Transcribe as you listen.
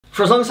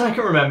For as long as I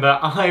can remember,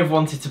 I have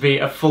wanted to be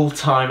a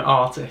full-time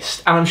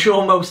artist, and I'm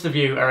sure most of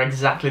you are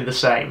exactly the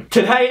same.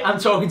 Today I'm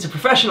talking to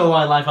professional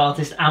wildlife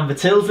artist Amber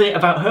Tilsley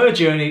about her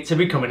journey to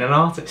becoming an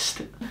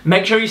artist.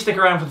 Make sure you stick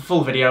around for the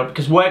full video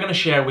because we're going to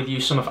share with you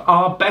some of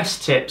our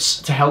best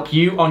tips to help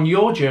you on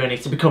your journey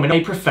to becoming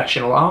a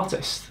professional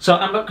artist. So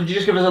Amber, could you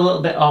just give us a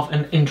little bit of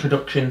an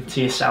introduction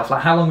to yourself?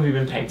 Like, how long have you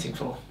been painting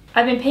for?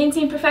 I've been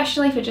painting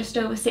professionally for just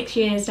over 6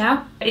 years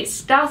now. It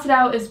started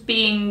out as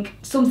being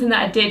something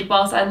that I did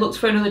whilst I looked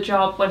for another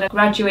job when I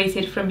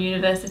graduated from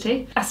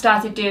university. I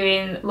started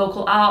doing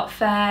local art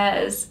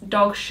fairs,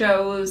 dog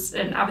shows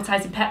and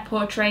advertising pet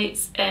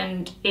portraits,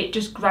 and it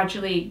just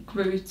gradually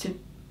grew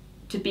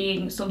to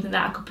being something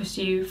that I could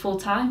pursue full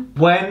time.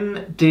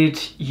 When did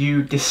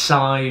you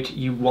decide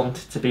you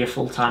wanted to be a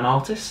full-time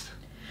artist?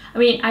 I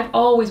mean, I've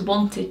always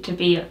wanted to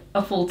be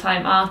a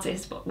full-time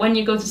artist, but when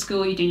you go to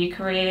school, you do your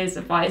careers,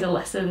 advisor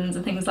lessons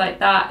and things like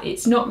that,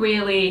 it's not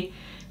really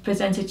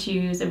presented to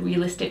you as a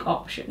realistic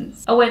option.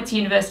 I went to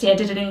university, I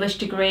did an English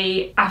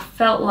degree. I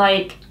felt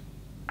like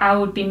I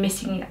would be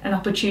missing an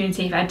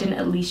opportunity if I didn't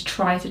at least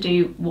try to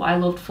do what I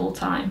loved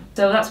full-time.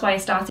 So that's why I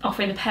started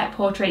offering the pet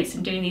portraits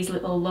and doing these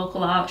little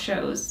local art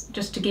shows,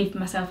 just to give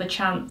myself a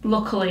chance.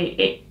 Luckily,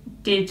 it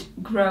did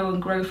grow and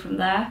grow from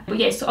there. But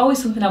yeah, it's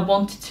always something I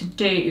wanted to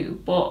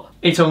do, but...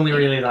 It's only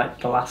really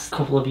like the last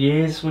couple of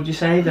years, would you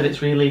say, that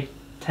it's really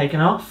taken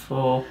off,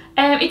 or...?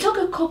 It took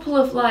a couple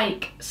of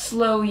like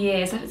slow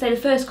years. I would say the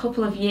first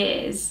couple of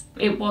years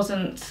it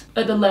wasn't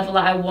at the level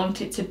that I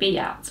wanted to be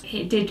at.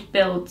 It did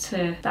build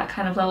to that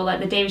kind of level, like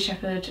the David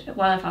Shepherd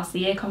Wildlife Artist of the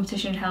Year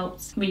competition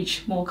helped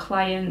reach more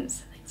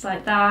clients, things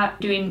like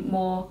that. Doing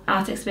more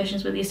art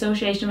exhibitions with the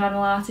Association of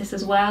Animal Artists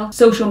as well.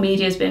 Social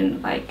media has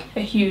been like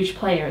a huge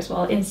player as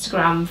well.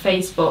 Instagram,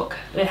 Facebook,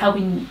 they're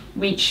helping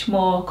reach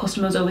more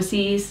customers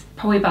overseas.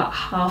 Probably about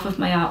half of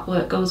my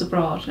artwork goes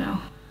abroad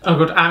now. Oh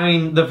good, I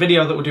mean the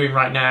video that we're doing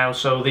right now,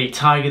 so the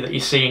tiger that you're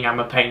seeing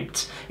Amber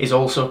paint is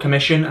also a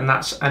commission, and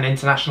that's an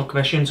international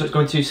commission, so it's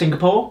going to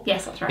Singapore?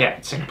 Yes, that's right. Yeah,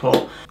 it's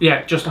Singapore.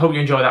 Yeah, just hope you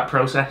enjoy that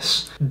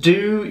process.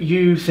 Do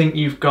you think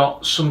you've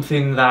got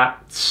something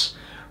that's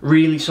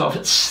really sort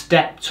of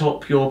stepped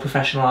up your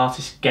professional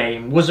artist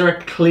game? Was there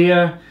a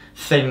clear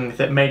thing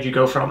that made you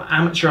go from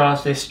amateur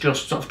artist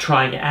just sort of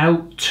trying it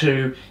out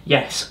to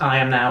yes, I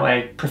am now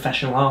a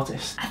professional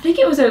artist? I think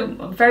it was a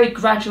very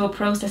gradual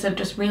process of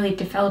just really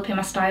developing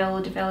my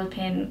style,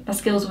 developing my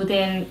skills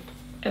within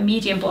a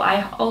medium, but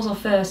I also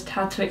first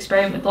had to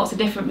experiment with lots of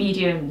different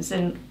mediums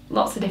and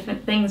lots of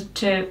different things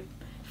to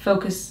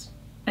focus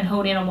and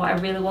hone in on what I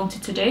really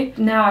wanted to do.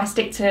 Now I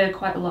stick to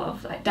quite a lot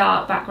of like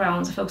dark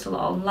backgrounds. I focus a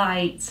lot on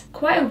light,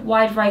 quite a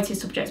wide variety of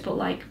subjects, but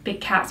like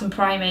big cats and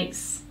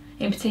primates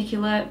in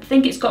particular. I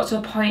think it's got to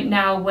a point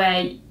now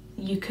where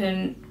you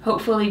can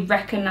hopefully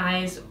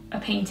recognise a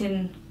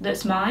painting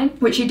that's mine,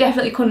 which you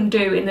definitely couldn't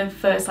do in the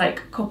first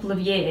like couple of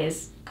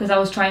years because I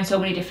was trying so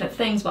many different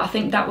things, but I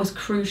think that was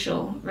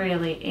crucial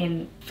really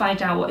in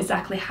finding out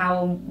exactly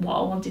how and what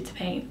I wanted to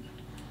paint.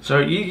 So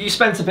you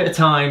spent a bit of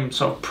time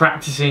sort of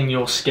practising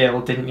your skill,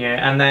 didn't you?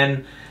 And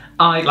then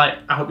I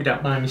hope you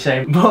don't mind me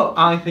saying, but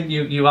I think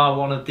you are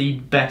one of the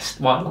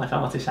best wildlife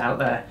artists out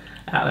there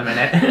at the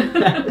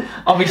minute.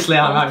 Obviously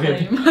I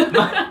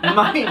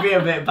might be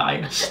a bit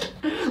biased.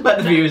 Let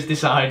the viewers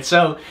decide.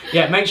 So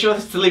yeah, make sure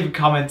to leave a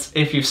comment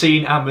if you've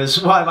seen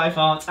Amber's wildlife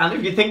art and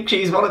if you think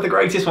she's one of the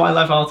greatest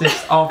wildlife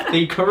artists of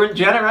the current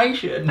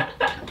generation.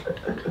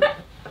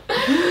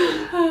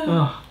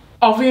 Oh.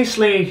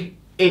 Obviously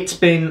it's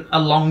been a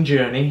long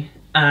journey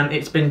and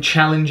it's been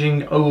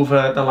challenging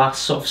over the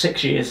last sort of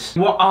 6 years.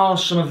 What are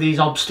some of these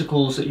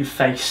obstacles that you've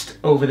faced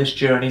over this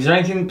journey? Is there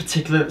anything in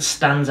particular that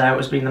stands out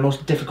as being the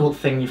most difficult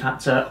thing you've had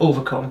to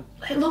overcome?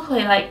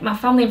 Luckily, like, my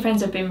family and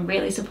friends have been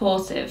really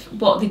supportive,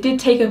 but they did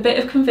take a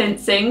bit of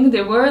convincing.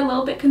 They were a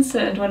little bit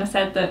concerned when I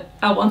said that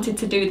I wanted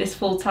to do this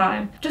full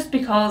time, just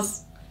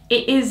because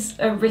it is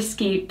a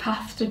risky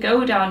path to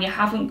go down. You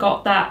haven't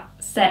got that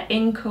set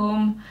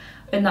income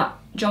and that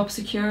job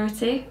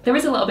security. There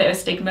is a little bit of a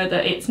stigma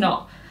that it's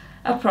not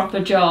a proper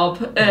job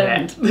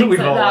and things like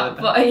that,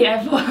 but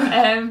yeah,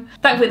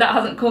 thankfully that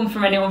hasn't come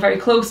from anyone very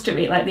close to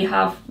me. Like they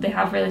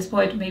have really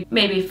supported me,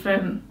 maybe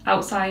from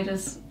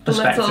outsiders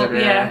perspective. A little,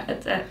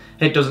 yeah.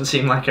 It doesn't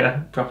seem like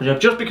a proper job.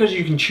 Just because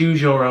you can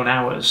choose your own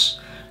hours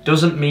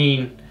doesn't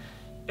mean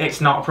it's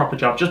not a proper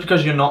job. Just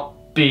because you're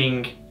not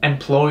being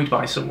employed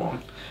by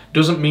someone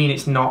doesn't mean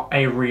it's not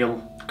a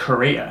real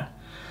career.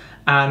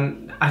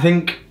 And I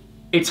think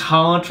it's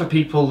hard for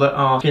people that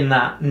are in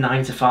that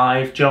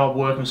 9-to-5 job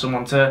working with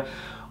someone to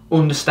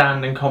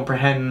understand and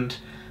comprehend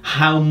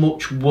how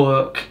much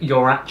work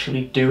you're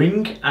actually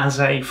doing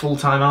as a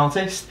full-time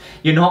artist.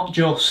 You're not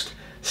just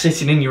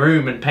sitting in your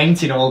room and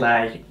painting all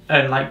day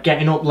and like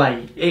getting up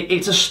late.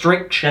 It's a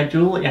strict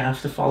schedule that you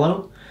have to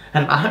follow.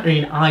 And I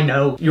mean, I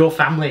know your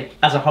family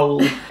as a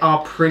whole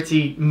are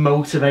pretty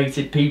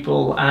motivated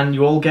people and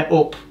you all get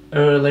up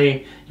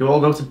early, you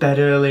all go to bed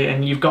early,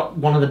 and you've got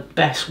one of the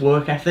best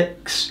work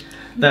ethics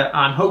that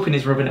I'm hoping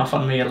is rubbing off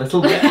on me a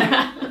little bit.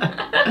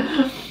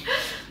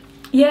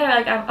 Yeah,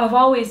 like I've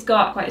always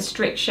got quite a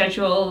strict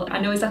schedule. I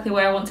know exactly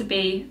where I want to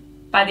be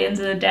by the end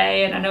of the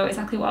day, and I know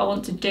exactly what I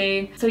want to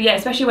do. So yeah,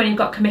 especially when you've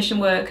got commission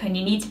work and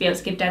you need to be able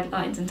to give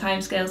deadlines and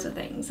timescales for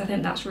things, I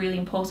think that's really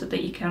important,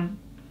 that you can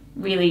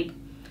really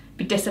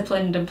be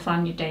disciplined and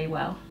plan your day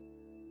well.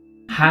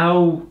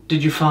 How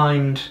did you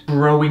find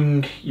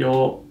growing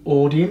your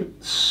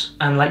audience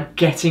and like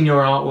getting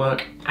your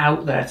artwork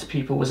out there to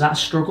people? Was that a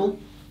struggle?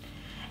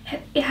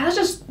 It has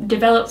just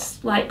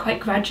developed like quite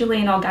gradually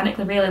and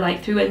organically, really,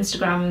 like through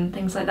Instagram and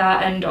things like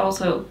that, and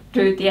also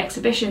through the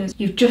exhibitions.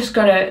 You've just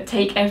got to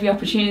take every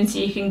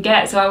opportunity you can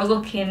get. So I was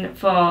looking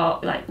for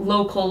like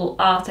local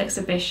art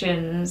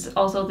exhibitions,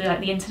 also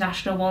the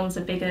international ones,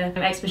 the bigger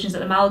exhibitions at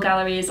the Mall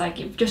galleries. Like,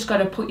 you've just got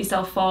to put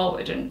yourself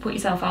forward and put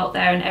yourself out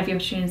there, and every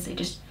opportunity,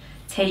 just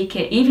take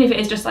it, even if it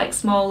is just like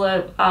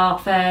smaller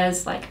art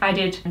fairs. Like I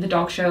did the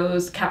dog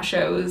shows, cat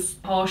shows,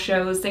 horse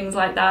shows, things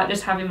like that,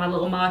 just having my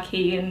little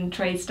marquee and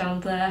trade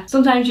stand there.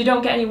 Sometimes you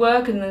don't get any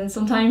work, and then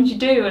sometimes you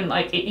do, and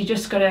like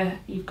you've got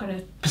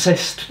to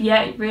persist.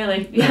 Yeah,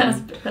 really. Yeah,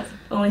 that's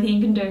the only thing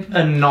you can do.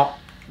 And not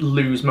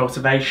lose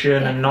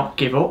motivation, and not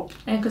give up.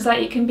 And because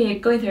like you can be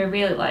going through a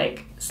really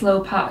like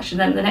slow patch, and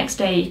then the next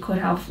day you could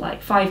have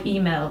like 5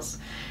 emails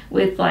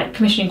with like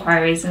commission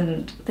inquiries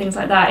and things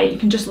like that. You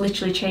can just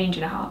literally change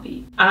in a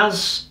heartbeat.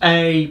 As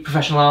a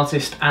professional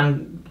artist,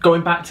 and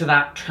going back to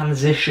that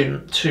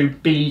transition to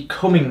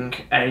becoming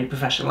a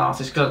professional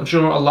artist, because I'm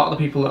sure a lot of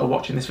the people that are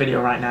watching this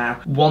video right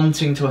now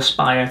wanting to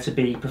aspire to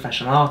be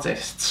professional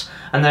artists,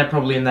 and they're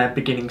probably in their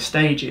beginning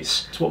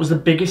stages. So what was the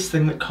biggest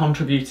thing that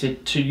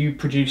contributed to you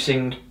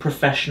producing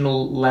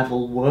professional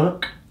level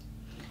work?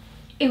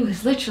 It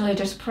was literally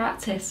just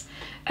practice.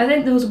 I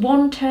think there was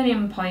one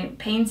turning point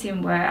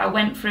painting where I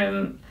went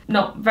from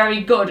not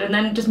very good and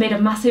then just made a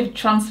massive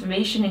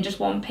transformation in just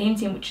one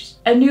painting, which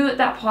I knew at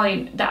that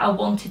point that I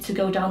wanted to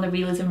go down the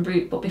realism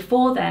route, but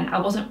before then I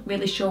wasn't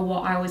really sure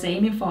what I was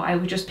aiming for. I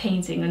was just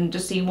painting and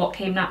just seeing what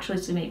came naturally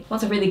to me.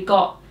 Once I really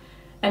got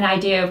an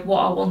idea of what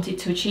I wanted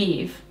to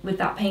achieve with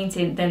that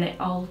painting, then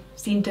it all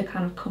seemed to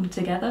kind of come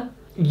together.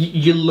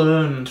 You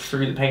learned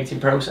through the painting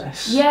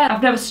process? Yeah,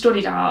 I've never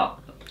studied art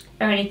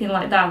or anything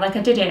like that. Like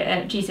I did it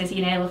at GCSE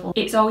and A-level.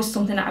 It's always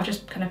something that I've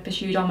just kind of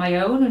pursued on my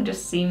own and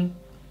just seen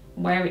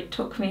where it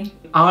took me.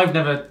 I've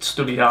never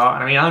studied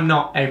art. I mean, I'm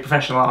not a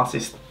professional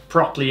artist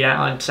properly yet.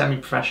 I'm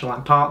semi-professional,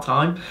 I'm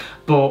part-time,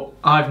 but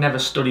I've never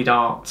studied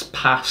art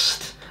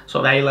past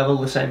sort of A-level,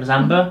 the same as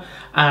Amber.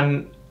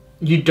 And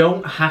you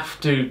don't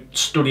have to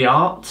study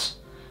art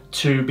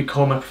to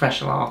become a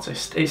professional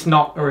artist. It's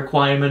not a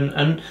requirement,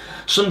 and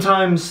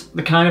sometimes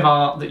the kind of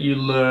art that you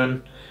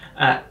learn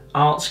at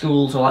art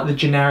schools, or like the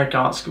generic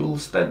art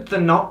schools, they're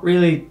not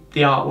really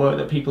the artwork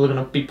that people are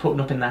going to be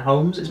putting up in their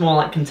homes. It's more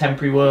like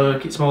contemporary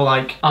work, it's more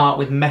like art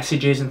with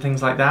messages and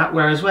things like that,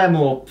 whereas we're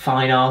more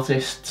fine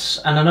artists.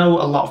 And I know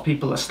a lot of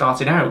people that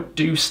started out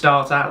do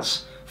start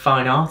as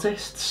fine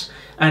artists,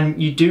 and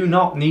you do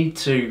not need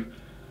to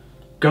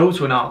go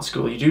to an art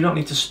school, you do not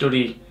need to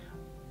study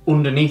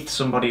underneath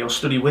somebody or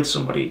study with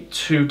somebody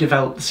to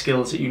develop the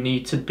skills that you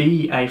need to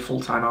be a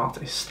full-time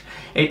artist.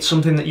 It's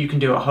something that you can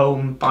do at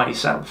home by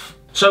yourself.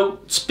 So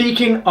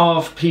speaking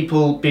of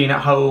people being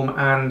at home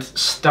and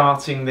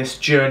starting this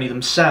journey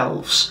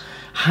themselves,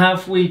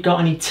 have we got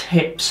any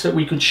tips that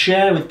we could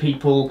share with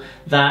people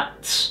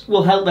that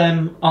will help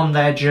them on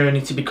their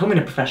journey to becoming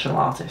a professional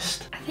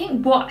artist? I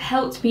think what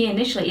helped me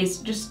initially is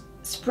just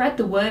spread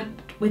the word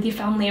with your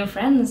family and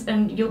friends,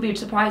 and you'll be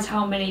surprised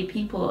how many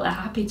people are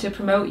happy to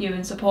promote you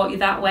and support you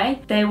that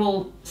way. They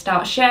will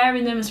start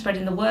sharing them and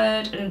spreading the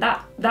word, and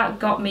that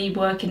got me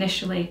work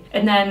initially,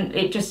 and then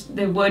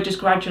the word just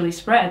gradually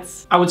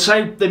spreads. I would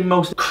say the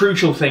most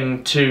crucial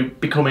thing to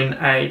becoming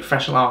a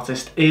professional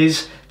artist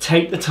is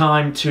take the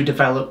time to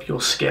develop your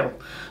skill.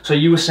 So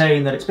you were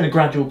saying that it's been a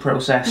gradual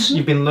process,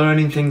 you've been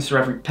learning things through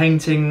every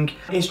painting.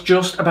 It's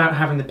just about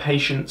having the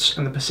patience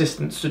and the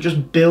persistence to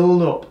just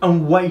build up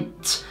and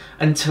wait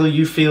until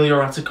you feel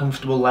you're at a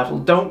comfortable level.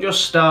 Don't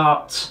just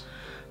start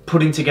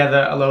putting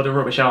together a load of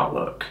rubbish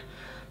artwork.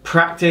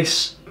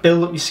 Practice,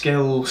 build up your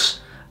skills,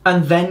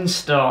 and then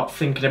start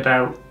thinking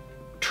about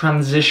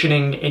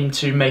transitioning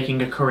into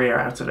making a career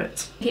out of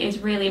it. It is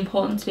really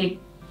important to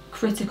be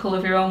critical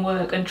of your own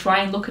work and try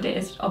and look at it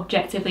as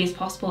objectively as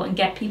possible and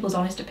get people's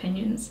honest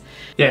opinions.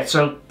 Yeah,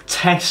 so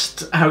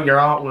test out your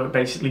artwork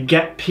basically.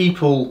 Get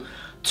people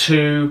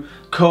to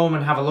come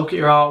and have a look at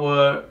your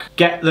artwork,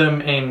 get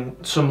them in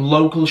some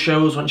local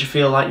shows once you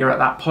feel like you're at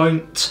that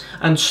point,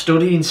 and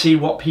study and see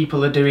what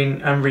people are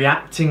doing and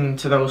reacting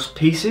to those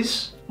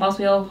pieces. Whilst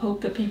we all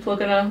hope that people are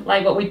gonna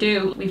like what we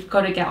do, we've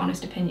got to get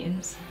honest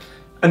opinions.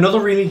 Another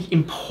really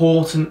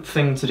important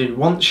thing to do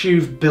once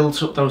you've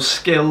built up those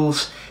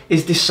skills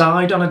is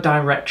decide on a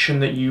direction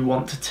that you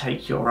want to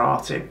take your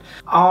art in.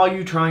 Are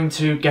you trying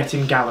to get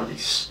in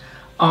galleries?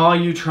 Are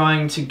you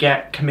trying to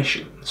get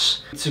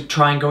commissions? To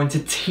try and go into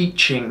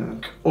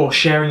teaching or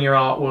sharing your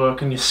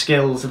artwork and your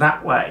skills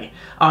that way?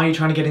 Are you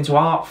trying to get into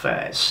art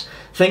fairs?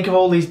 Think of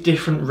all these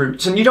different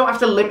routes, and you don't have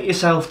to limit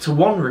yourself to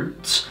one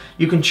route.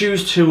 You can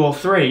choose 2 or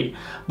 3,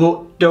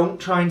 but don't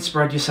try and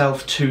spread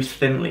yourself too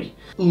thinly.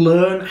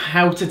 Learn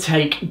how to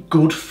take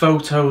good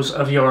photos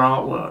of your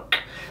artwork.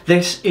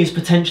 This is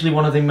potentially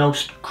one of the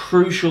most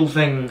crucial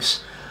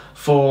things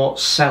for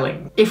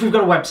selling. If we've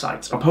got a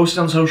website or post it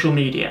on social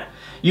media,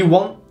 you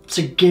want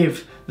to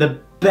give the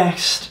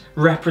best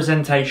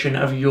representation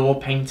of your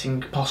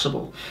painting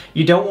possible.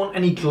 You don't want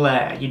any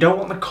glare, you don't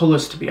want the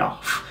colours to be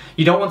off,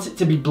 you don't want it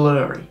to be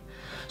blurry.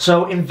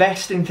 So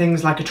invest in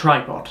things like a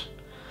tripod.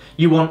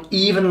 You want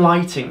even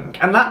lighting,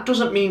 and that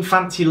doesn't mean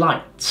fancy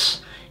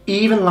lights.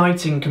 Even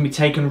lighting can be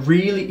taken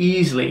really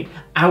easily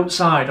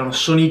outside on a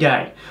sunny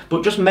day,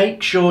 but just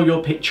make sure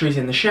your picture is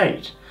in the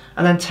shade,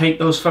 and then take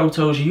those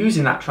photos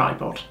using that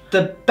tripod.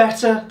 The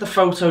better the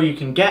photo you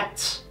can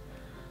get,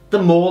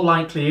 the more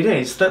likely it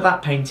is that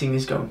that painting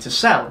is going to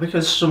sell,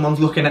 because someone's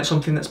looking at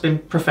something that's been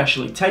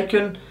professionally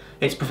taken,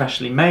 it's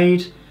professionally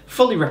made,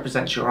 fully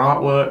represents your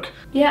artwork.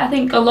 Yeah, I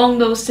think along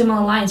those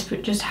similar lines,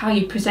 but just how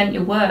you present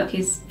your work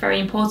is very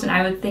important.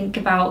 I would think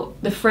about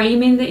the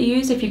framing that you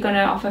use if you're going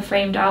to offer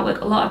framed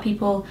artwork. A lot of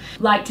people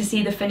like to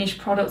see the finished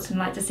product and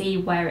like to see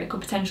where it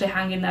could potentially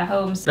hang in their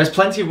homes. There's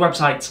plenty of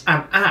websites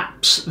and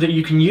apps that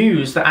you can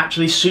use that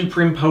actually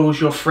superimpose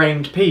your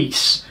framed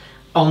piece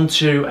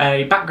onto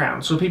a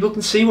background so people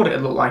can see what it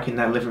would look like in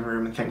their living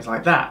room and things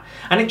like that.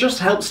 And it just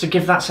helps to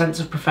give that sense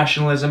of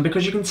professionalism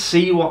because you can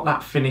see what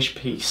that finished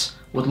piece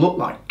would look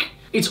like.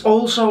 It's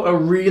also a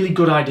really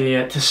good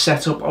idea to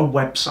set up a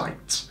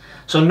website.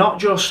 So not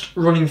just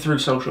running through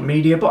social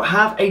media, but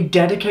have a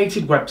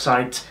dedicated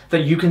website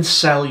that you can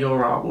sell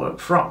your artwork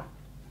from.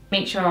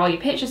 Make sure all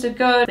your pictures are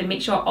good, and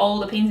make sure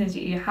all the paintings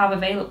that you have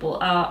available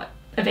are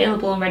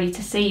available and ready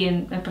to see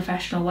in a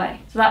professional way.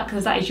 So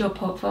because that is your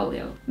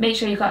portfolio. Make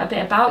sure you've got a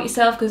bit about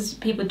yourself, because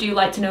people do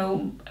like to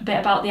know a bit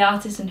about the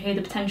artist and who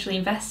they're potentially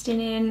investing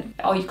in.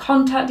 All your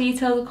contact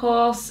details, of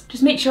course.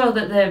 Just make sure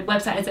that the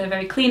website has a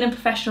very clean and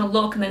professional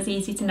look and that's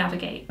easy to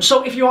navigate.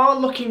 So if you are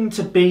looking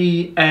to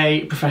be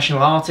a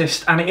professional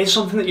artist and it is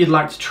something that you'd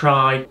like to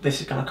try, this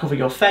is going to cover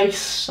your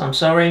face, I'm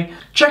sorry.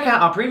 Check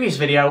out our previous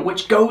video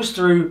which goes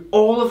through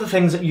all of the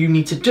things that you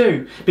need to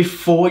do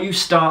before you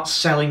start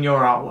selling your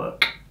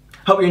artwork.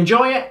 Hope you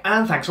enjoy it,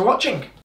 and thanks for watching.